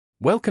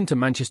Welcome to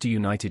Manchester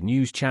United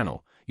News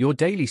Channel, your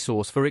daily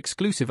source for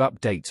exclusive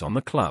updates on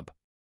the club.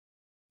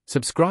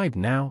 Subscribe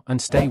now and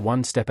stay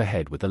one step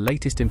ahead with the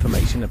latest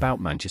information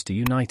about Manchester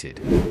United.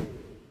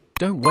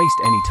 Don't waste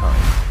any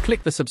time,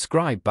 click the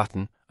subscribe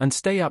button and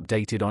stay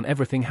updated on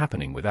everything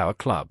happening with our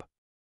club.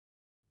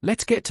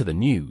 Let's get to the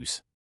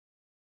news.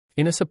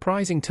 In a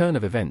surprising turn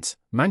of events,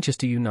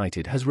 Manchester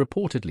United has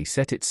reportedly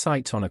set its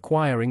sights on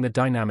acquiring the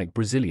dynamic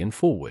Brazilian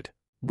forward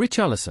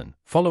Richarlison,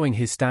 following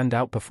his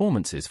standout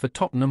performances for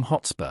Tottenham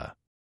Hotspur.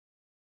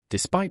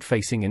 Despite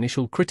facing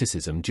initial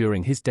criticism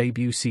during his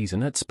debut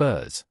season at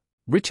Spurs,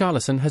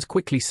 Richarlison has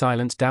quickly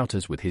silenced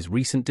doubters with his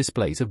recent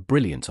displays of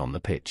brilliance on the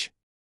pitch.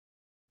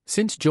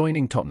 Since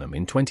joining Tottenham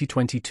in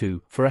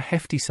 2022 for a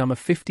hefty sum of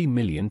 £50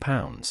 million,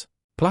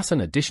 plus an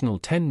additional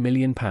 £10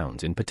 million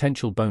in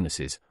potential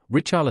bonuses,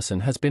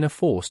 Richarlison has been a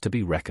force to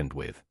be reckoned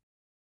with.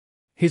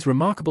 His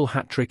remarkable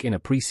hat-trick in a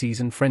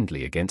pre-season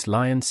friendly against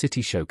Lyon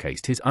City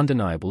showcased his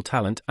undeniable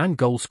talent and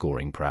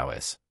goal-scoring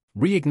prowess,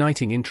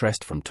 reigniting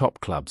interest from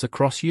top clubs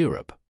across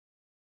Europe.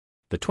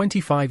 The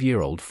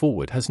 25-year-old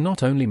forward has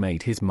not only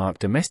made his mark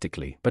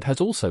domestically but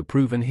has also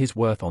proven his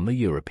worth on the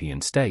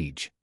European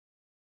stage.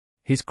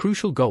 His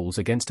crucial goals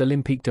against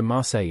Olympique de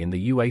Marseille in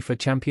the UEFA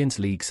Champions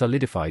League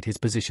solidified his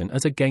position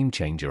as a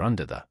game-changer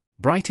under the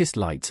brightest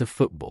lights of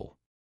football.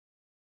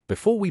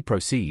 Before we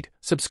proceed,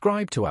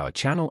 subscribe to our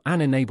channel and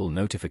enable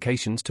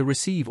notifications to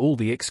receive all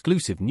the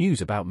exclusive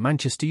news about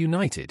Manchester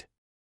United.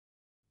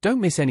 Don't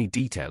miss any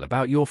detail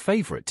about your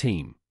favourite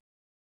team.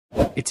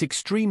 It's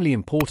extremely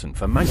important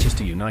for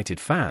Manchester United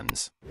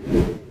fans.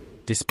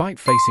 Despite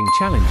facing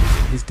challenges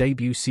in his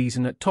debut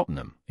season at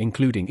Tottenham,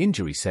 including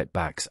injury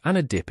setbacks and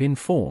a dip in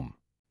form,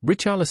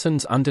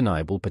 Richarlison's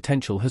undeniable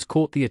potential has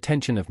caught the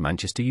attention of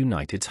Manchester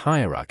United's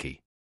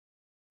hierarchy.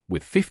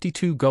 With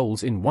 52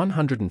 goals in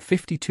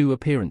 152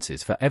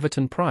 appearances for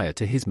Everton prior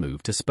to his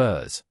move to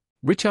Spurs,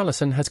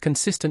 Richarlison has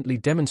consistently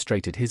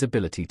demonstrated his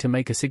ability to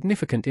make a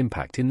significant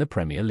impact in the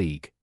Premier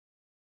League.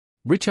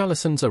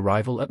 Richarlison's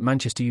arrival at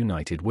Manchester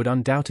United would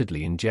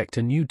undoubtedly inject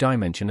a new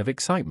dimension of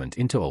excitement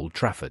into Old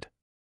Trafford.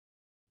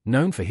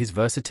 Known for his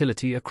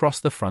versatility across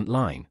the front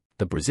line,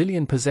 the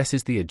Brazilian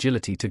possesses the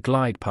agility to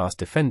glide past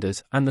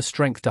defenders and the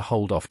strength to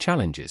hold off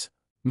challenges,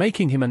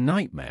 making him a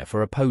nightmare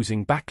for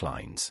opposing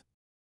backlines.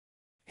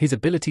 His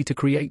ability to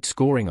create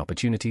scoring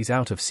opportunities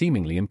out of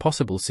seemingly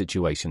impossible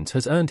situations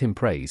has earned him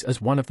praise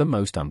as one of the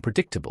most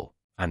unpredictable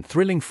and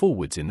thrilling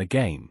forwards in the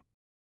game.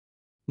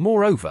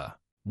 Moreover,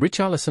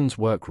 Richarlison's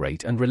work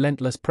rate and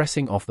relentless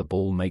pressing off the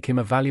ball make him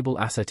a valuable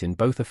asset in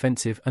both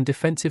offensive and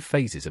defensive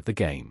phases of the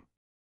game.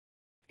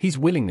 His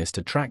willingness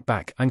to track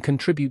back and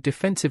contribute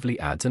defensively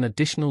adds an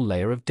additional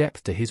layer of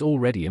depth to his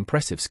already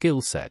impressive skill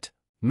set,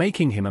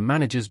 making him a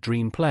manager's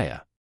dream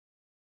player.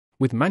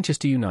 With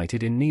Manchester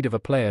United in need of a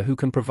player who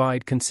can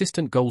provide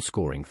consistent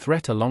goal-scoring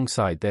threat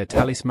alongside their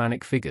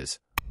talismanic figures,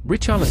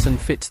 Richarlison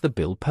fits the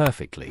bill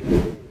perfectly.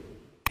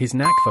 His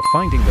knack for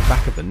finding the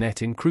back of the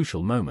net in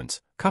crucial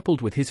moments,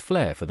 coupled with his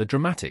flair for the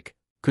dramatic,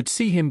 could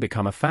see him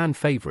become a fan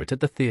favourite at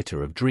the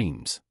Theatre of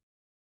Dreams.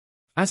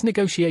 As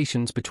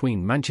negotiations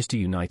between Manchester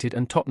United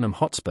and Tottenham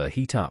Hotspur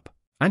heat up,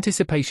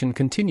 anticipation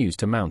continues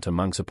to mount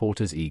among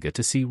supporters eager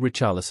to see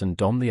Richarlison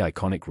don the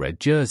iconic red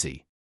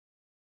jersey.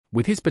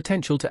 With his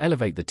potential to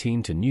elevate the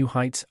team to new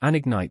heights and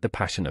ignite the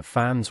passion of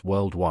fans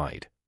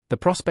worldwide, the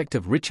prospect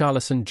of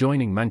Richarlison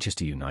joining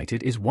Manchester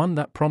United is one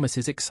that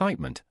promises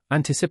excitement,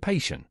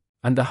 anticipation,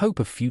 and the hope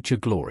of future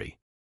glory.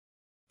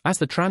 As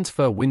the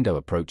transfer window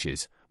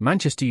approaches,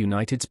 Manchester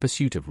United's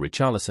pursuit of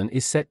Richarlison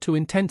is set to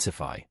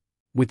intensify,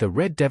 with the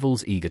Red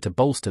Devils eager to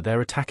bolster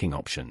their attacking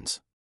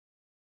options.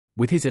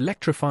 With his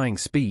electrifying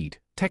speed,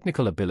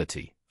 technical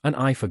ability, and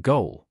eye for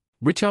goal,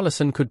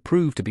 Richarlison could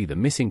prove to be the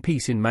missing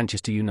piece in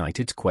Manchester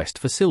United's quest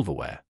for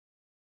silverware.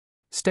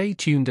 Stay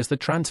tuned as the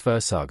transfer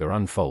saga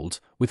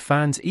unfolds, with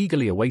fans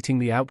eagerly awaiting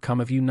the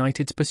outcome of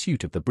United's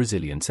pursuit of the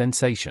Brazilian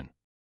sensation.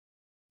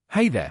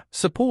 Hey there,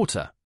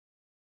 supporter!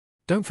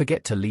 Don't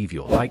forget to leave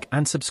your like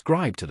and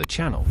subscribe to the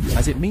channel,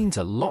 as it means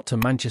a lot to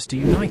Manchester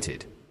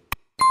United.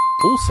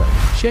 Also,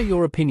 share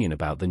your opinion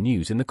about the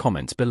news in the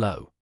comments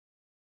below.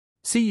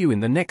 See you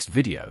in the next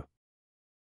video.